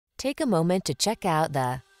Take a moment to check out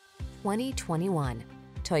the 2021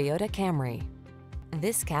 Toyota Camry.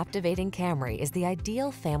 This captivating Camry is the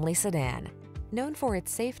ideal family sedan. Known for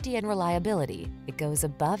its safety and reliability, it goes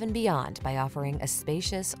above and beyond by offering a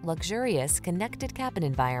spacious, luxurious, connected cabin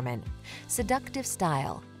environment, seductive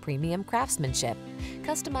style, premium craftsmanship,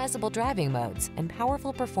 customizable driving modes, and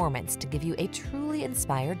powerful performance to give you a truly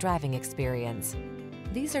inspired driving experience.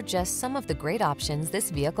 These are just some of the great options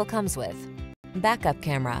this vehicle comes with: backup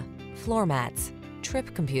camera, floor mats,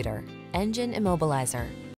 trip computer, engine immobilizer,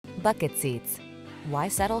 bucket seats. Why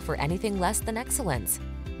settle for anything less than excellence?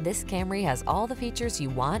 This Camry has all the features you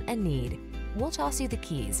want and need. We'll toss you the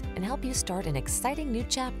keys and help you start an exciting new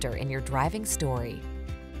chapter in your driving story.